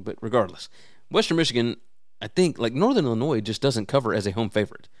home dog, but regardless. Western Michigan, I think, like Northern Illinois, just doesn't cover as a home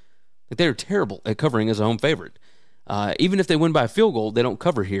favorite. Like, they're terrible at covering as a home favorite. Even if they win by a field goal, they don't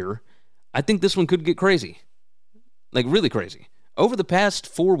cover here. I think this one could get crazy. Like, really crazy. Over the past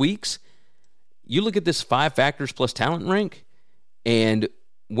 4 weeks, you look at this 5 factors plus talent rank, and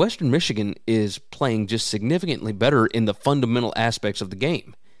Western Michigan is playing just significantly better in the fundamental aspects of the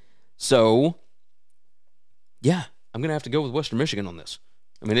game. So, yeah, I'm going to have to go with Western Michigan on this.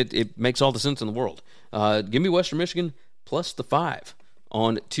 I mean, it makes all the sense in the world. Give me Western Michigan plus the 5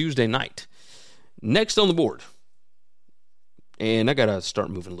 on Tuesday night. Next on the board, and I got to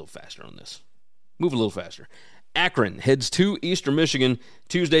start moving a little faster on this. Move a little faster. Akron heads to Eastern Michigan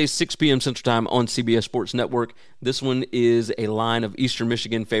Tuesday, 6 p.m. Central Time on CBS Sports Network. This one is a line of Eastern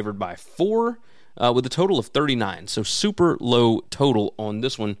Michigan favored by 4 with a total of 39. So super low total on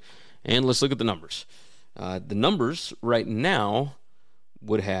this one. And let's look at the numbers. The numbers right now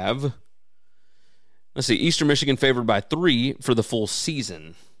would have, let's see, Eastern Michigan favored by 3 for the full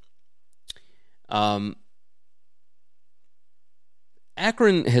season.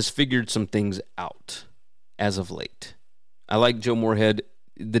 Akron has figured some things out as of late. I like Joe Moorhead.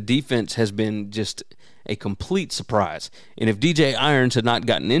 The defense has been just a complete surprise. And if DJ Irons had not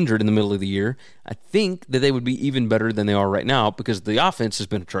gotten injured in the middle of the year, I think that they would be even better than they are right now because the offense has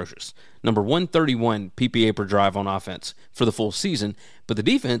been atrocious. Number 131 PPA per drive on offense for the full season, but the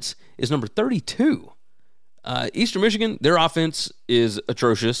defense is number 32. Eastern Michigan, their offense is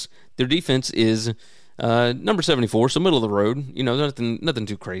atrocious. Their defense is number 74, so middle of the road. Nothing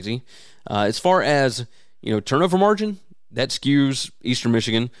too crazy. As far as turnover margin, that skews Eastern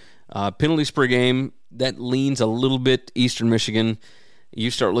Michigan. Penalties per game, that leans a little bit Eastern Michigan. You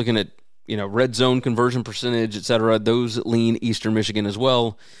start looking at red zone conversion percentage, etc. Those lean Eastern Michigan as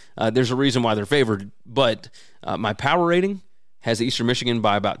well. There's a reason why they're favored, but my power rating has Eastern Michigan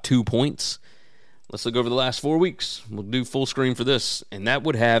by about 2 points. Let's look over the last 4 weeks. We'll do full screen for this, and that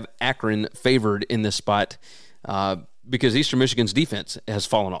would have Akron favored in this spot because Eastern Michigan's defense has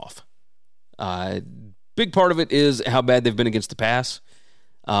fallen off. Big part of it is how bad they've been against the pass.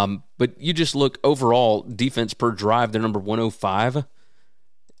 But you just look overall, defense per drive, they're number 105.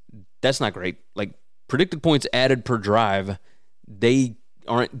 That's not great. Like, predicted points added per drive, they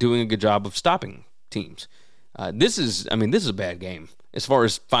aren't doing a good job of stopping teams. This is a bad game. As far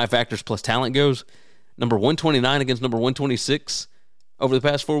as 5 factors plus talent goes, number 129 against number 126 over the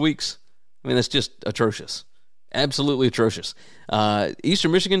past 4 weeks. I mean, that's just atrocious. Absolutely atrocious.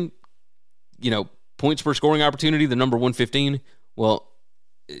 Eastern Michigan, points per scoring opportunity, the number 115.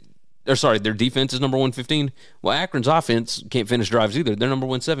 Their defense is number 115. Well, Akron's offense can't finish drives either. They're number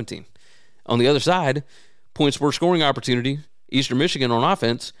 117. On the other side, points per scoring opportunity, Eastern Michigan on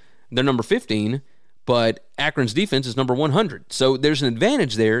offense, they're number 15, but Akron's defense is number 100. So there's an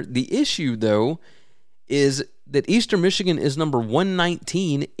advantage there. The issue, though, is that Eastern Michigan is number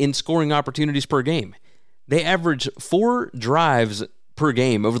 119 in scoring opportunities per game. They average 4 drives per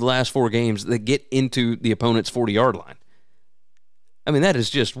game over the last 4 games that get into the opponent's 40-yard line. I mean, that is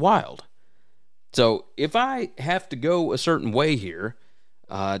just wild. So if I have to go a certain way here,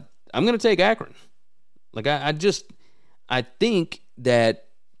 I'm going to take Akron. Like, I think that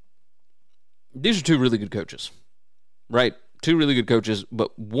these are 2 really good coaches, right? 2 really good coaches,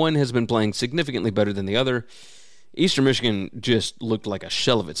 but one has been playing significantly better than the other. Eastern Michigan just looked like a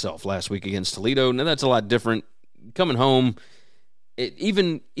shell of itself last week against Toledo. Now, that's a lot different. Coming home,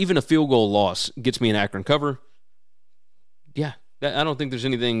 even a field goal loss gets me an Akron cover. Yeah, I don't think there's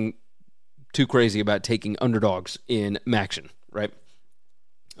anything too crazy about taking underdogs in Maction, right?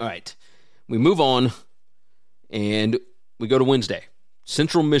 All right, we move on, and we go to Wednesday.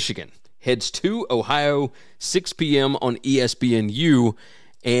 Central Michigan heads to Ohio, 6 p.m. on ESPNU,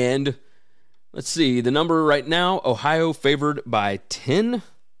 and let's see, the number right now, Ohio favored by 10.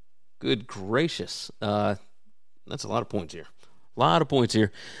 Good gracious. That's a lot of points here.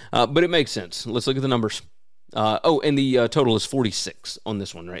 But it makes sense. Let's look at the numbers. And the total is 46 on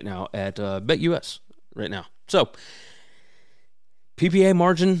this one right now at BetUS right now. So, PPA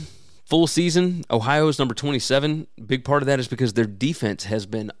margin, full season, Ohio is number 27. Big part of that is because their defense has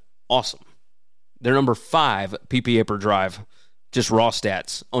been awesome. They're number 5 PPA per drive, just raw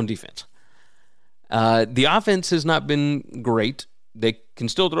stats on defense. The offense has not been great. they can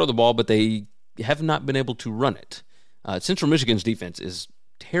still throw the ball, but they have not been able to run it. Central Michigan's defense is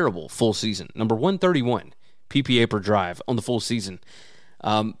terrible full season. Number 131 PPA per drive on the full season.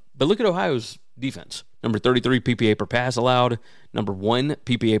 But look at Ohio's defense. Number 33 PPA per pass allowed. Number 1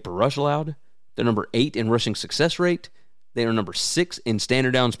 PPA per rush allowed. They're number 8 in rushing success rate. They are number 6 in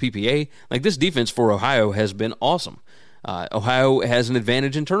standard downs PPA. Like, this defense for Ohio has been awesome. Ohio has an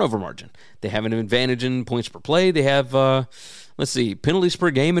advantage in turnover margin. They have an advantage in points per play. They have, penalties per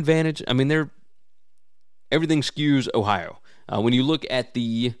game advantage. I mean, everything skews Ohio. When you look at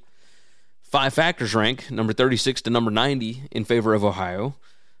the 5 factors rank, number 36 to number 90 in favor of Ohio.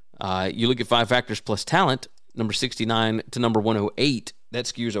 You look at 5 factors plus talent, number 69 to number 108. That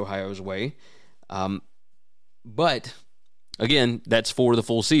skews Ohio's way. But, again, that's for the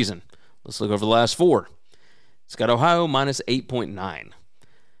full season. Let's look over the last 4. It's got Ohio minus 8.9.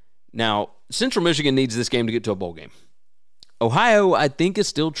 Now, Central Michigan needs this game to get to a bowl game. Ohio, I think, is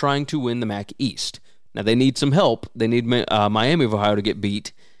still trying to win the MAC East. Now, they need some help. They need Miami of Ohio to get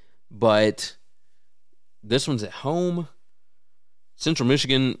beat. But this one's at home. Central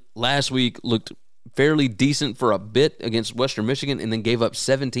Michigan last week looked fairly decent for a bit against Western Michigan and then gave up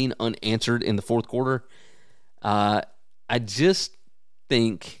 17 unanswered in the fourth quarter. I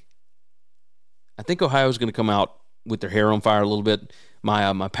think Ohio's going to come out with their hair on fire a little bit.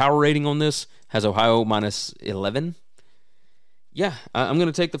 My power rating on this has Ohio minus 11. Yeah, I'm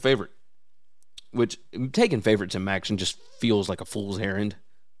going to take the favorite, which taking favorites in action just feels like a fool's errand,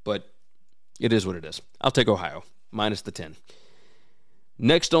 but it is what it is. I'll take Ohio minus the 10.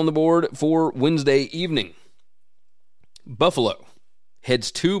 Next on the board for Wednesday evening, Buffalo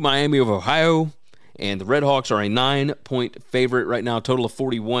heads to Miami of Ohio. And the Redhawks are a 9-point favorite right now, total of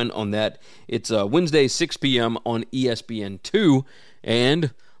 41 on that. It's Wednesday, 6 p.m. on ESPN2.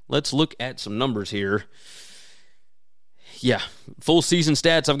 And let's look at some numbers here. Yeah, full season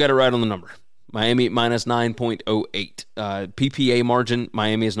stats, I've got it right on the number. Miami minus 9.08. PPA margin,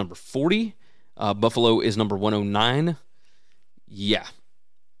 Miami is number 40. Buffalo is number 109. Yeah,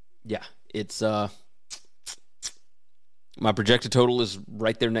 it's... My projected total is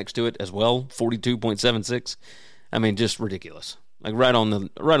right there next to it as well, 42.76. I mean, just ridiculous. Like right on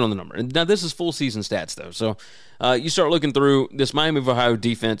the number. And now this is full season stats though. So you start looking through this Miami of Ohio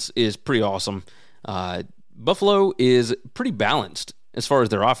defense is pretty awesome. Buffalo is pretty balanced as far as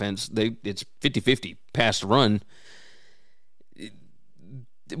their offense. It's 50-50 pass to run.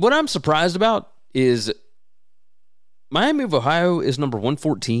 What I'm surprised about is Miami of Ohio is number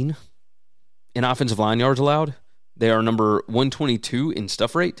 114 in offensive line yards allowed. They are number 122 in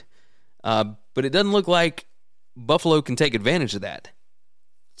stuff rate, but it doesn't look like Buffalo can take advantage of that.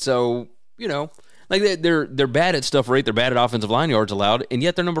 So, like they're bad at stuff rate, they're bad at offensive line yards allowed, and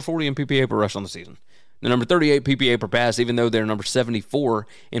yet they're number 40 in PPA per rush on the season. They're number 38 PPA per pass, even though they're number 74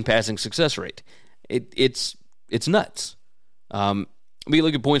 in passing success rate. It's nuts. We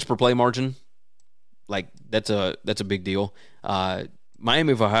look at points per play margin, like that's a big deal.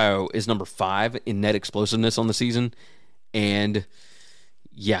 Miami of Ohio is number 5 in net explosiveness on the season. And,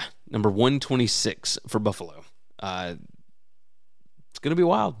 yeah, number 126 for Buffalo. It's going to be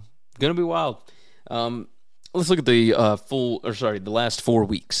wild. Let's look at the the last 4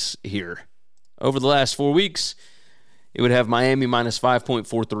 weeks here. Over the last 4 weeks, it would have Miami minus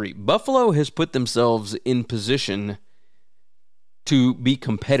 5.43. Buffalo has put themselves in position to be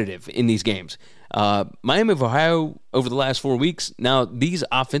competitive in these games. Miami of Ohio over the last 4 weeks. Now, these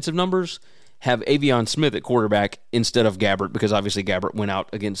offensive numbers have Avion Smith at quarterback instead of Gabbert because obviously Gabbert went out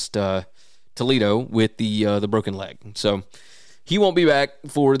against Toledo with the broken leg. So he won't be back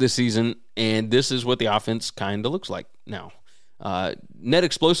for this season, and this is what the offense kind of looks like now. Net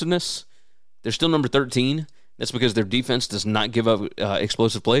explosiveness, they're still number 13. That's because their defense does not give up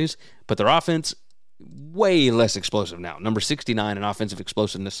explosive plays, but their offense, way less explosive now. Number 69 in offensive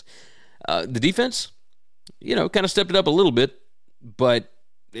explosiveness. The defense, kind of stepped it up a little bit, but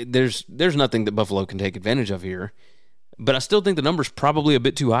there's nothing that Buffalo can take advantage of here. But I still think the number's probably a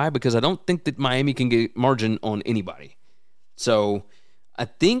bit too high because I don't think that Miami can get margin on anybody. So I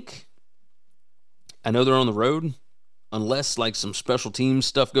know they're on the road, unless like some special teams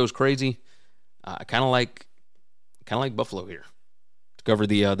stuff goes crazy. I kind of like Buffalo here to cover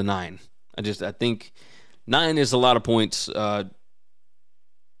the 9. I think 9 is a lot of points. And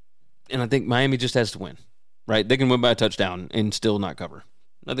I think Miami just has to win, right? They can win by a touchdown and still not cover.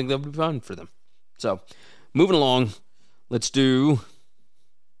 I think that would be fine for them. So, moving along, we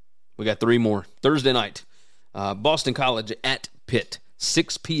got 3 more. Thursday night, Boston College at Pitt,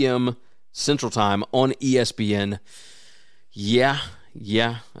 6 p.m. Central Time on ESPN. Yeah.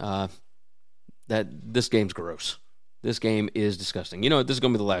 This game's gross. This game is disgusting. You know what? This is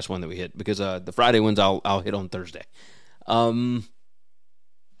going to be the last one that we hit because the Friday ones I'll hit on Thursday. What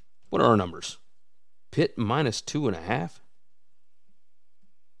are our numbers? Pitt minus 2.5.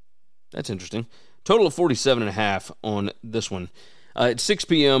 That's interesting. Total of 47.5 on this one. It's 6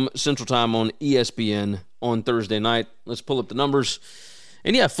 p.m. Central Time on ESPN on Thursday night. Let's pull up the numbers.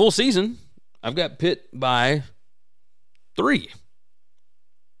 And yeah, full season, I've got Pitt by 3.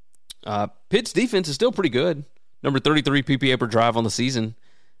 Pitt's defense is still pretty good. Number 33 PPA per drive on the season.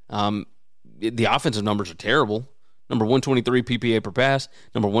 The offensive numbers are terrible. Number 123 PPA per pass.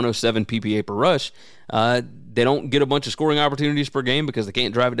 Number 107 PPA per rush. They don't get a bunch of scoring opportunities per game because they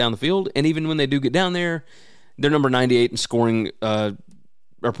can't drive it down the field. And even when they do get down there, they're number 98 in scoring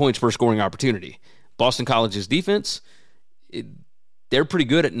or points per scoring opportunity. Boston College's defense, they're pretty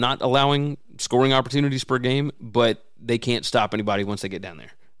good at not allowing scoring opportunities per game, but they can't stop anybody once they get down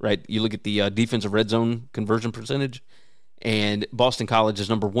there. Right? You look at the defensive red zone conversion percentage, and Boston College is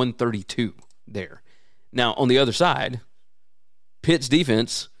number 132 there. Now, on the other side, Pitt's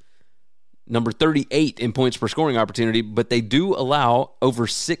defense, number 38 in points per scoring opportunity, but they do allow over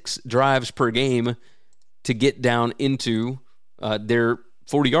 6 drives per game to get down into their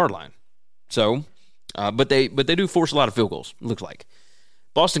 40-yard line. So, but they do force a lot of field goals, it looks like.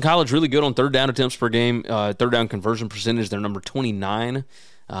 Boston College really good on third down attempts per game, third down conversion percentage. They're number 29.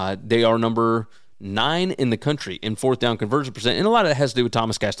 They are number 9 in the country in fourth down conversion percent, and a lot of that has to do with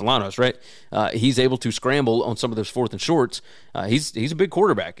Thomas Castellanos, right? He's able to scramble on some of those fourth and shorts. He's a big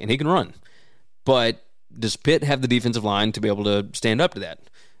quarterback, and he can run. But does Pitt have the defensive line to be able to stand up to that?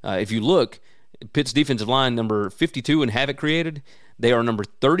 If you look, Pitt's defensive line, number 52 in havoc created. They are number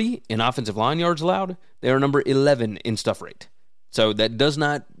 30 in offensive line yards allowed. They are number 11 in stuff rate. So that does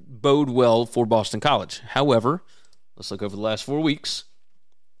not bode well for Boston College. However, let's look over the last 4 weeks.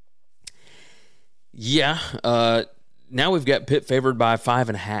 Yeah, now we've got Pitt favored by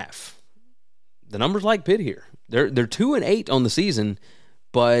 5.5. The numbers like Pitt here. They're 2-8 on the season,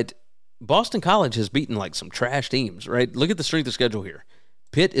 but Boston College has beaten like some trash teams, right? Look at the strength of schedule here.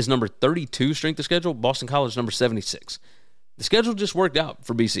 Pitt is number 32 strength of schedule. Boston College number 76. The schedule just worked out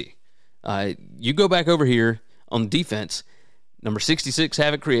for BC. You go back over here on defense, number 66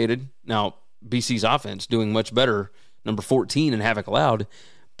 havoc created. Now, BC's offense doing much better, number 14 in havoc allowed.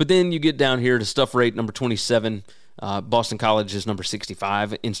 But then you get down here to stuff rate, number 27. Boston College is number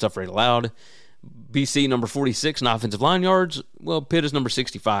 65 in stuff rate allowed. BC number 46 in offensive line yards. Well, Pitt is number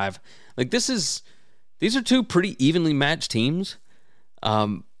 65. Like these are two pretty evenly matched teams.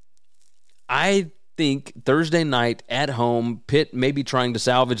 I think Thursday night at home, Pitt may be trying to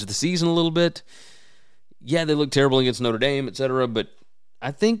salvage the season a little bit. Yeah, they look terrible against Notre Dame, etc. But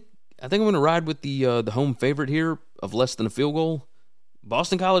I think I'm going to ride with the home favorite here of less than a field goal.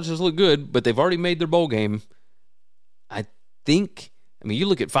 Boston College has looked good, but they've already made their bowl game. You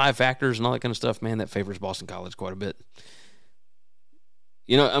look at 5 factors and all that kind of stuff, man, that favors Boston College quite a bit.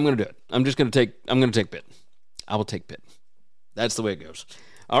 You know, I'm going to do it. I'm going to take Pitt. I will take Pitt. That's the way it goes.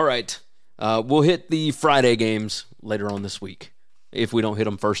 All right. We'll hit the Friday games later on this week if we don't hit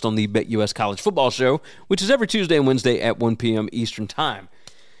them first on the BetUS College Football Show, which is every Tuesday and Wednesday at 1 p.m. Eastern Time.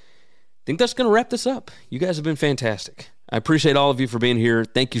 I think that's going to wrap this up. You guys have been fantastic. I appreciate all of you for being here.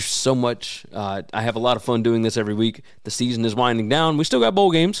 Thank you so much. I have a lot of fun doing this every week. The season is winding down. We still got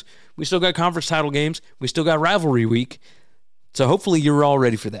bowl games. We still got conference title games. We still got rivalry week. So hopefully you're all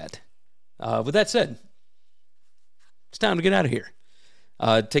ready for that. With that said, it's time to get out of here.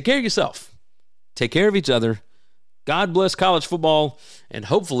 Take care of yourself. Take care of each other. God bless college football. And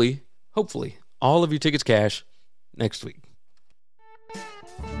hopefully, all of your tickets cash next week.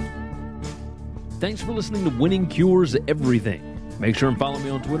 Thanks for listening to Winning Cures Everything. Make sure and follow me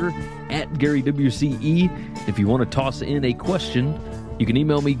on Twitter at GaryWCE. If you want to toss in a question, you can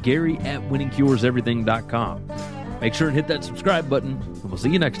email me, Gary@winningcureseverything.com. Make sure and hit that subscribe button, and we'll see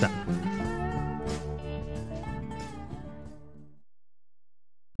you next time.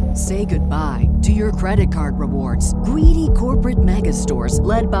 Say goodbye to your credit card rewards. Greedy corporate mega stores,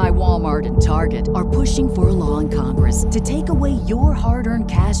 led by Walmart and Target, are pushing for a law in Congress to take away your hard-earned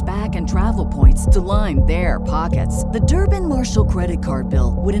cash back and travel points to line their pockets. The Durbin-Marshall credit card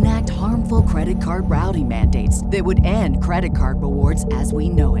bill would enact harmful credit card routing mandates that would end credit card rewards as we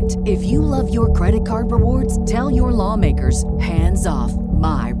know it. If you love your credit card rewards, tell your lawmakers, hands off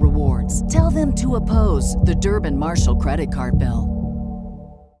my rewards. Tell them to oppose the Durbin-Marshall credit card bill.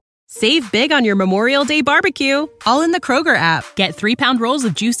 Save big on your Memorial Day barbecue, all in the Kroger app. Get 3-pound rolls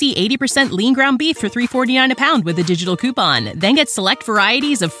of juicy 80% lean ground beef for $3.49 a pound with a digital coupon. Then get select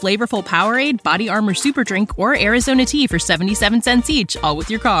varieties of flavorful Powerade, Body Armor Super Drink, or Arizona tea for 77 cents each, all with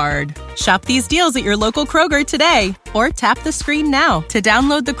your card. Shop these deals at your local Kroger today, or tap the screen now to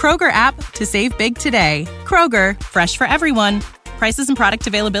download the Kroger app to save big today. Kroger, fresh for everyone. Prices and product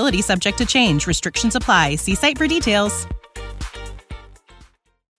availability subject to change. Restrictions apply. See site for details.